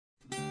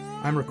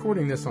I'm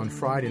recording this on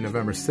Friday,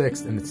 November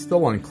 6th, and it's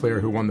still unclear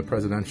who won the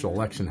presidential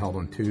election held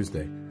on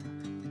Tuesday.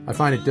 I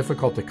find it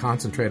difficult to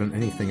concentrate on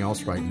anything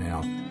else right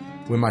now.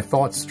 When my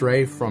thoughts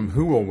stray from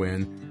who will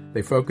win,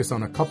 they focus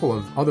on a couple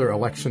of other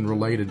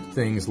election-related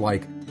things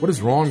like, what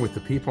is wrong with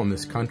the people in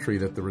this country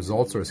that the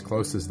results are as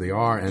close as they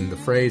are, and the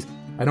phrase,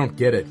 I don't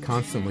get it,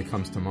 constantly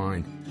comes to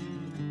mind.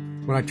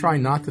 When I try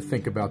not to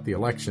think about the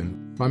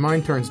election, my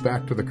mind turns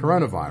back to the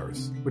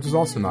coronavirus, which is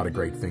also not a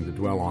great thing to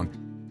dwell on.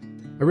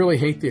 I really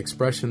hate the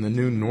expression the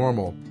new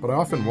normal, but I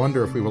often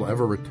wonder if we will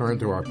ever return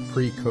to our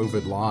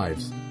pre-COVID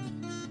lives.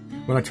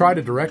 When I try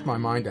to direct my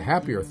mind to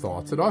happier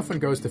thoughts, it often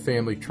goes to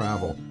family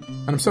travel,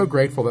 and I'm so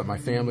grateful that my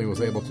family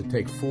was able to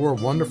take 4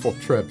 wonderful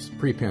trips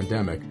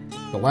pre-pandemic,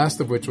 the last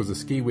of which was a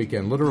ski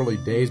weekend literally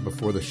days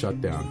before the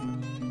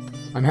shutdown.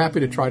 I'm happy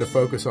to try to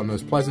focus on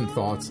those pleasant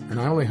thoughts, and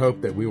I only hope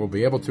that we will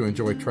be able to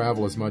enjoy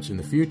travel as much in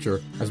the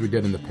future as we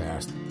did in the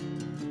past.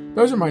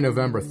 Those are my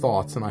November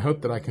thoughts, and I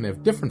hope that I can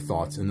have different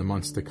thoughts in the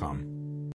months to come.